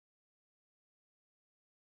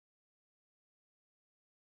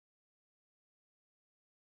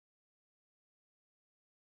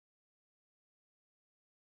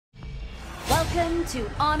Welcome to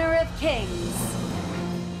Honor of Kings.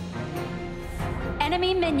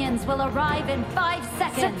 Enemy minions will arrive in 5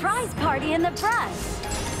 seconds. Surprise party in the brush.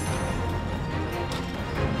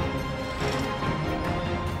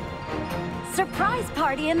 Surprise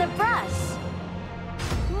party in the brush.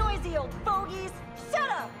 Noisy old fogies, shut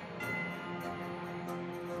up!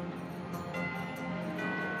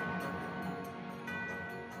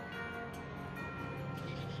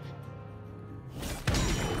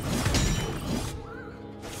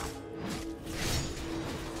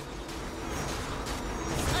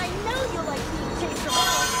 I know you like being chased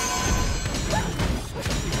around.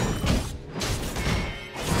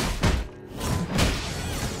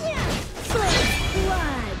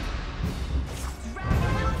 Blood. Dragon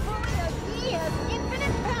Little Bully, he has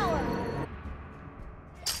infinite power.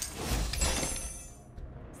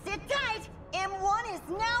 Sit tight, M1 is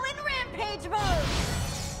now in rampage mode.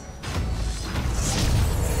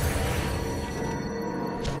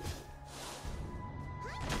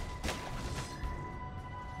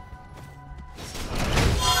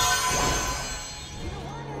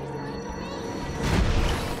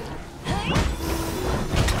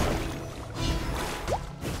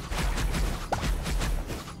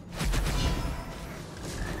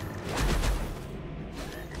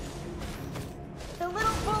 The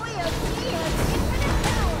little bully of he has infinite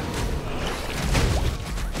power.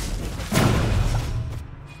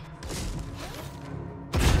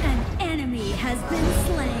 An enemy has been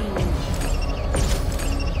slain.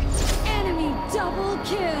 Enemy double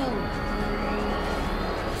kill.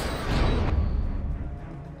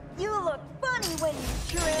 You look funny when you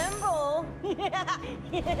tremble.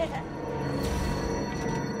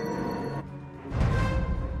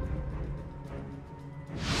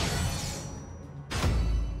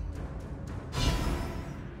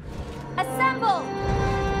 Assemble!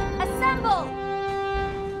 Assemble!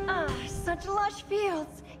 Ah, such lush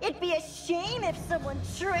fields. It'd be a shame if someone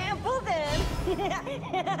trampled them. An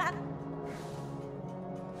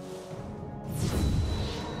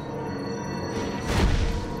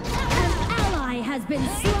ally has been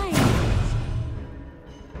slain.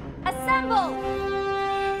 Assemble!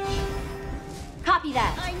 Copy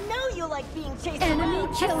that. I know you like being chased Enemy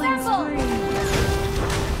around. killing Assemble! spree.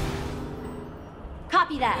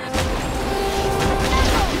 Copy that.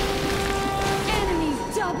 Enemy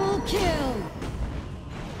double kill.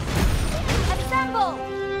 Assemble.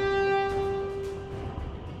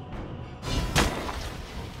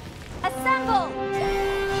 Assemble.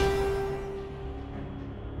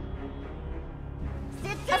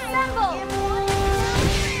 Sit tight. Assemble! M1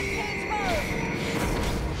 is in rampage mode.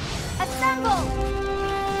 Assemble.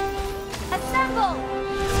 Assemble.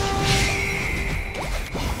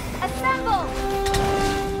 Assemble.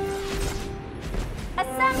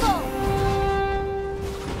 Assemble.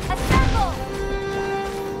 Assemble.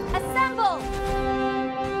 Assemble.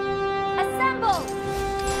 Assemble.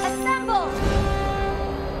 Assemble.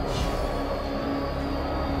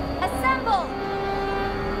 Assemble.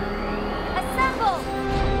 Assemble.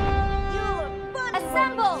 You look funny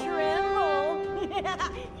Assemble! when you tremble.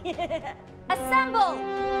 Assemble.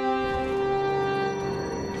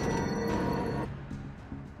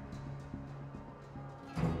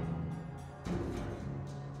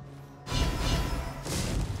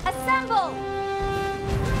 Assemble.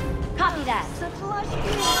 Copy that. Such lush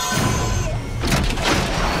fields.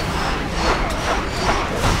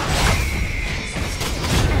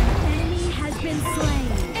 An enemy has been slain.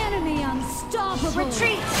 Enemy unstoppable.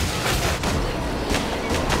 Retreat.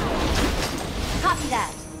 Copy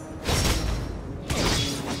that.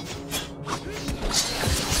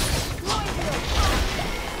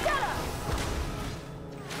 Shut up!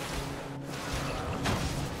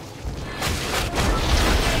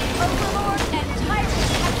 Overlord and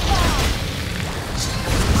tyrant have fallen.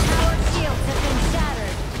 Our shields have been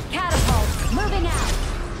shattered. Catapults moving out.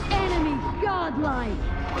 Enemy godlike.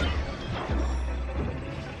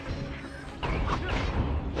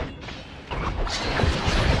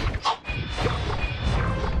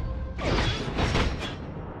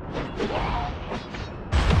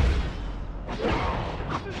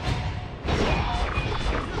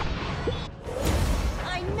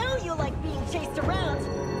 I know you like being chased around.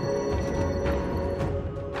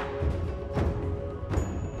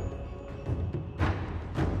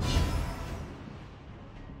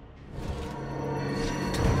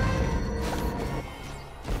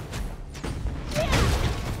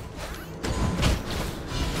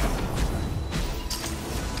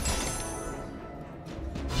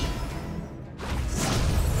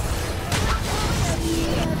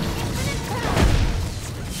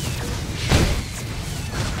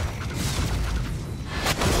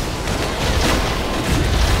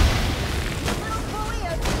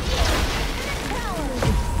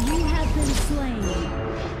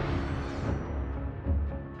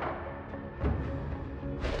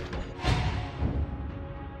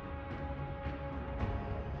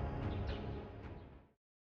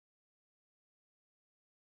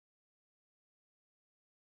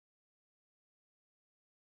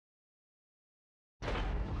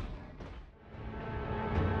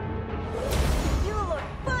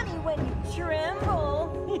 tremble.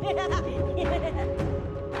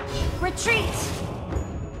 Retreat!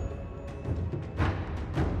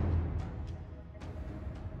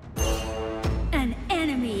 An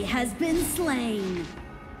enemy has been slain.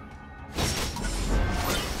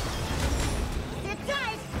 Sit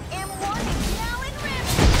tight, M1 is now in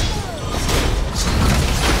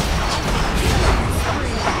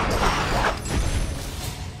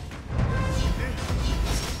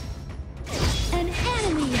An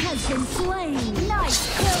enemy has been slain. Nice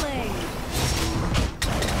killing.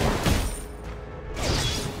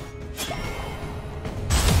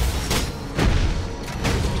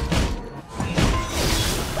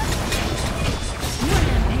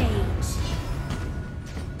 Rampage.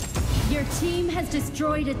 Your team has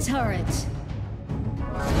destroyed a turret.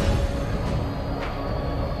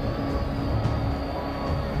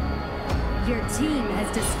 Your team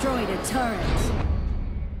has destroyed a turret.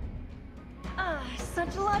 Ah,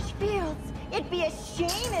 such lush fields. It'd be a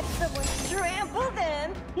shame if someone trampled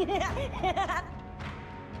them.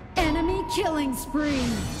 Enemy killing spree.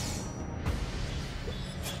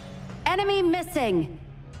 Enemy missing.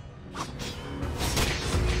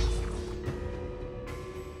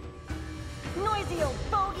 Noisy old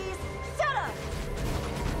bogeys, shut up!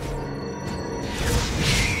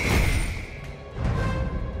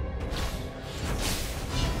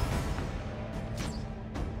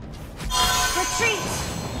 Retreat!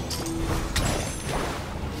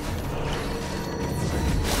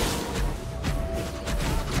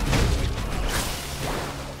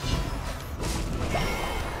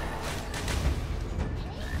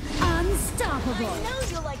 Unstoppable! I know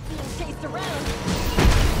you like being chased around.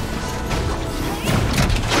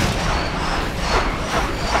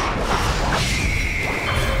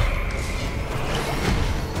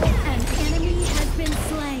 An enemy has been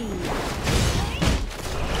slain.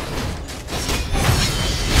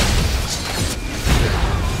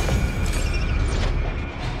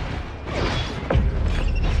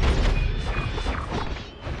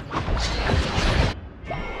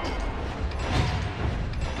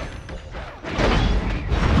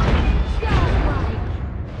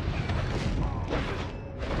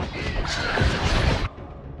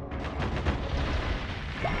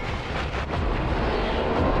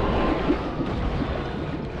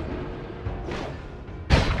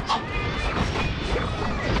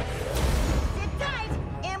 Sit tight,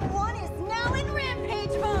 M1 is now in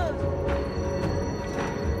rampage mode.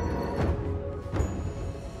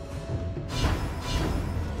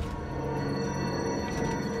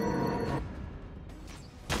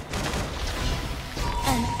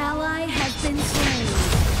 An ally has been slain.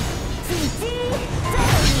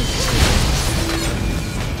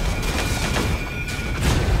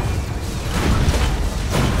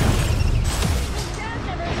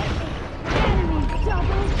 Enemy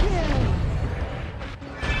double kill.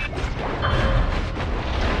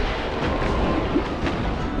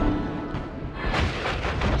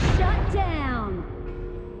 Shut down.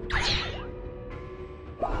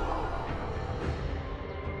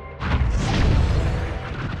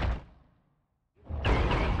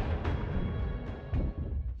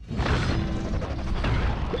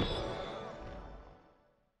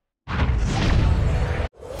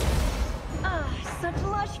 Ah, such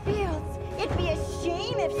lush fields. It'd be a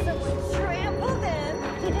shame if someone trampled them.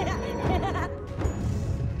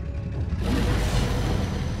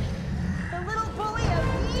 The little bully of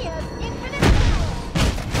me has infinite power.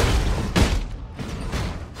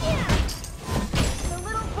 Yeah. The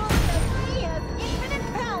little bully of me has infinite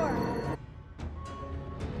power.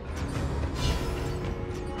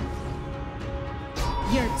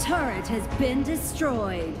 Your turret has been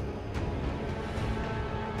destroyed.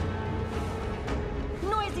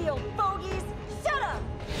 Noisy old bogeys, shut up!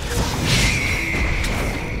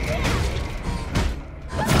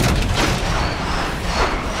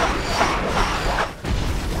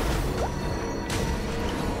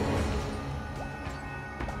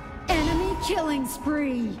 Enemy killing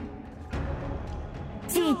spree.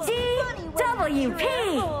 Funny when you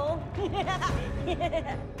trample.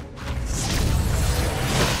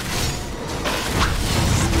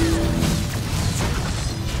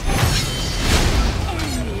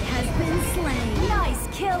 Enemy has been slain. Nice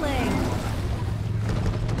killing.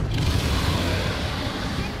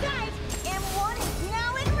 Sit tight, M1 is now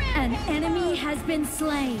in rampage An enemy mode. has been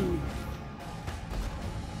slain.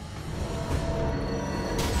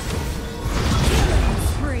 Killing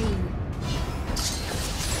spree.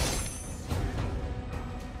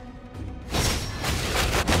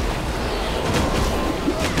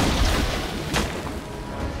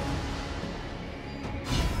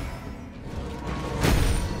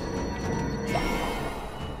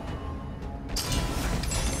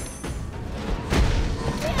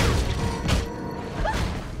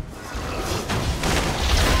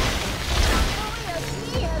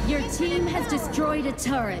 destroyed a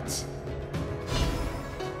turret.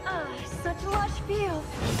 Such lush fields.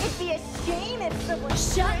 It'd be a shame if someone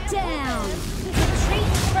Shut trampled down! them.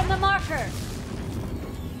 Retreat from the marker!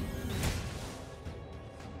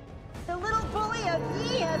 The little bully of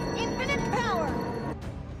Yi has infinite power.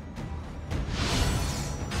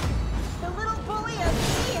 The little bully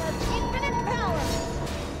of Yi has infinite power.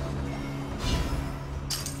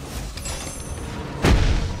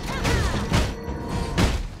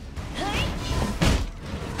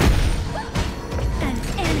 An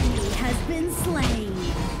enemy has been slain.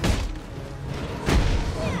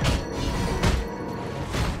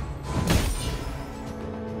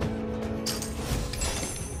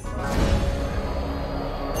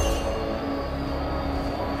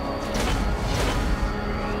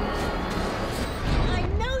 I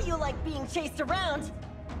know you like being chased around.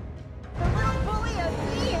 The little bully of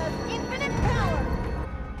Yi has infinite power.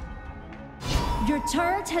 Your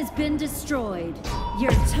turret has been destroyed.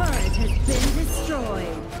 Your turret has been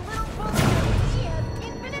destroyed. The little bully of Yi has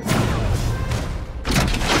infinite power.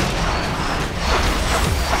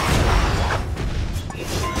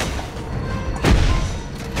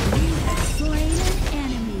 You have slain an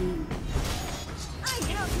enemy. I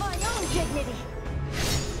have my own dignity.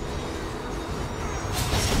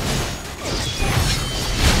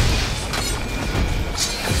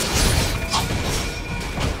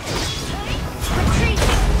 Retreat!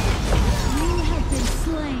 You have been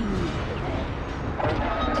slain.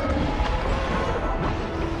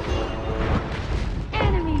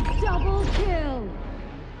 Enemy double kill.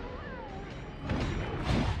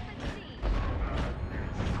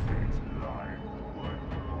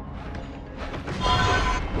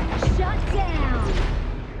 Shut down.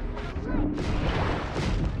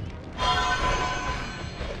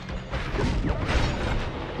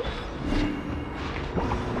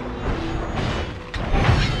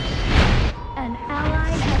 An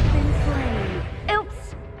ally has been slain.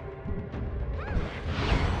 Oops!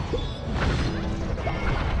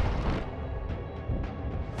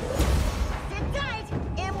 Sit tight.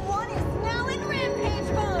 M1 is now in rampage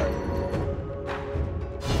mode.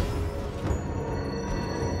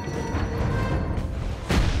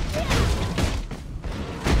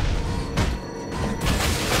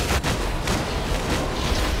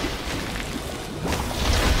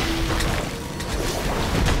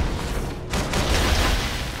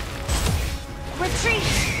 Retreat!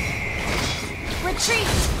 Retreat!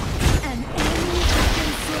 An enemy has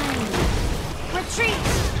been slain. Retreat!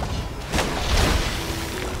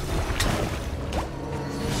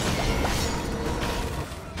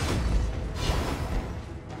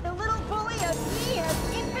 The little bully of Yi has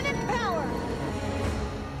infinite power.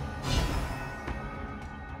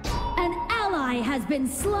 An ally has been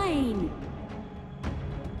slain.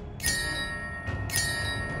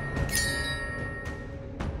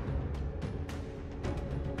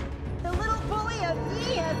 The little bully of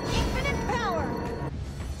Yi has infinite power.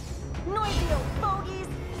 Noisy old fogies,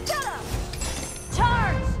 shut up.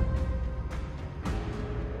 Charge!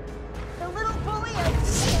 The little bully of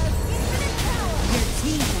Yi has infinite power. Your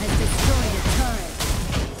team has destroyed a turret.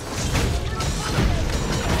 The little bully of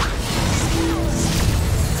Yi has infinite power.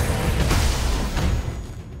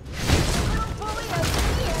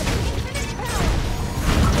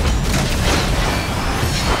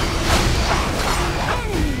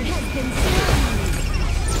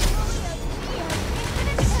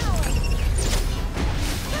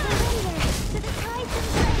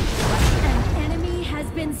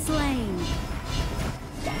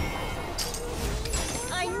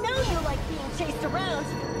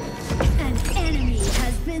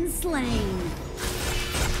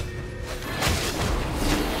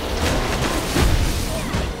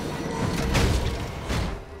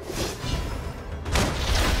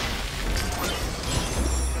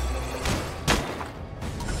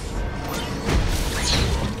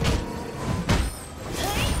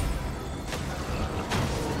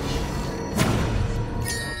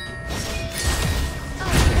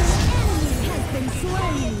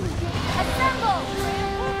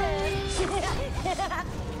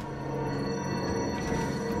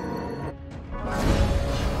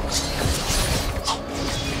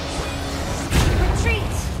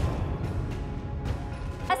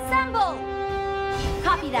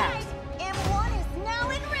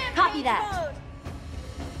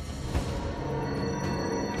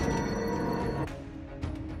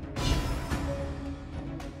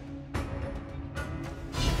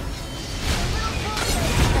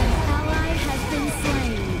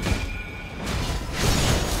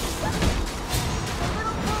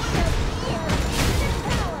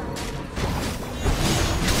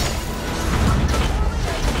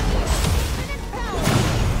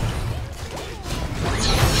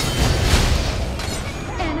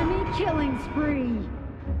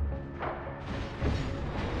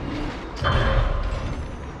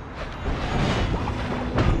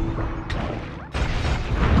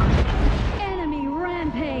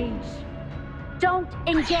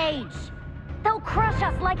 Engage! They'll crush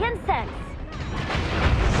us like insects!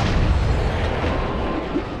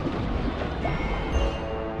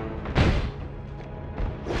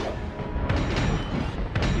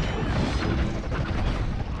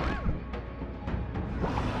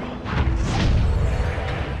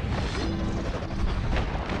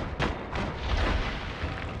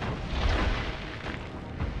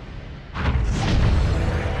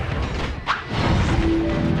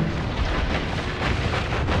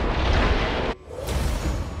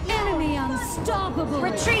 Unstoppable!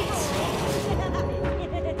 Retreat!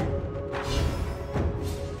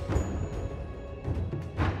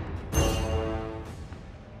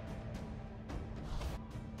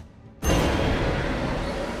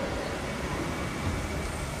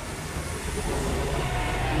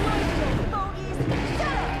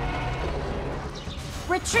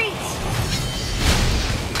 Retreat!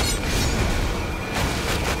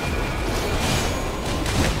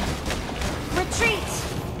 Retreat!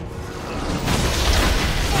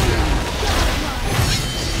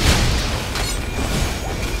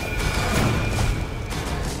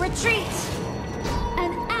 Retreat!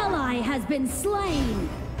 An ally has been slain!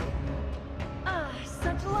 Ah,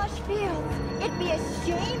 such lush fields. It'd be a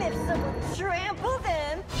shame if someone trampled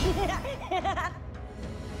them.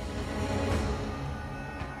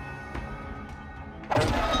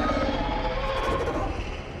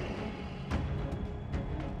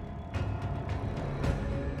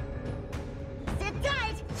 Sit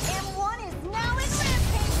tight! M1 is now in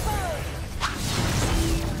rampage mode!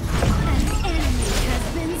 An enemy has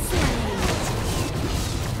been slain!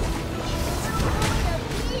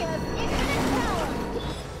 He has infinite power!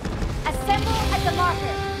 Assemble at the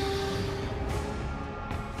marker!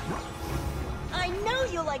 I know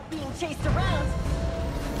you like being chased around!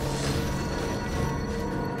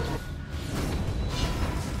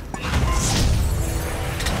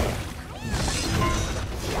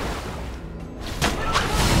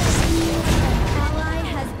 Ally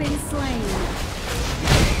has been slain!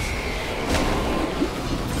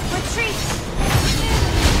 Retreat!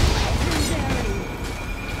 Legendary!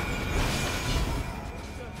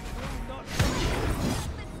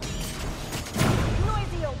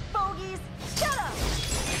 Noisy old bogeys! Shut up!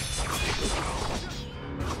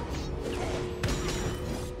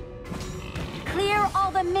 Clear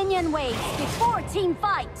all the minion waves before team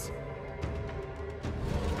fight!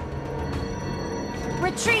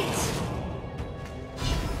 Retreat!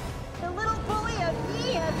 The little bully of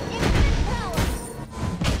me has infinite power!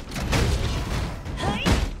 Hey!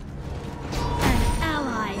 An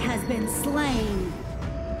ally has been slain!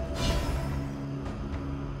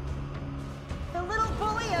 The little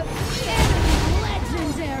bully of me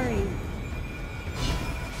Legendary!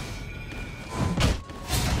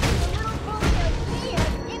 The little bully of me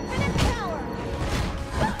has infinite power!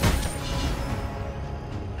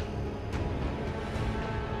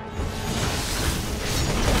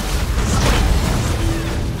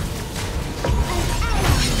 An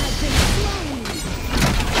ally has been slain!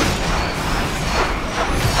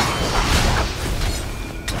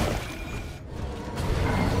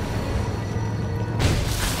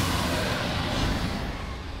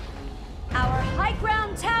 Our high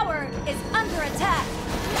ground tower is under attack!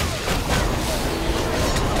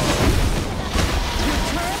 Your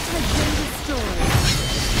turret has been destroyed!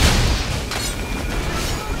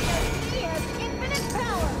 He has infinite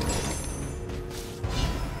power!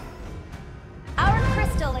 Our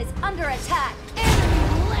crystal is under attack!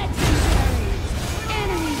 Enemy legendary!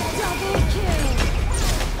 Enemy double kill!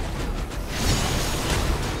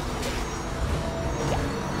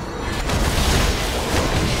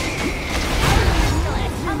 Our crystal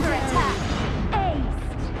is under attack!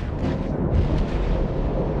 Aced!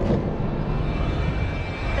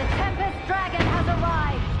 The Tempest Dragon has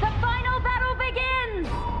arrived! The final battle begins!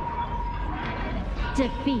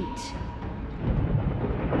 Defeat.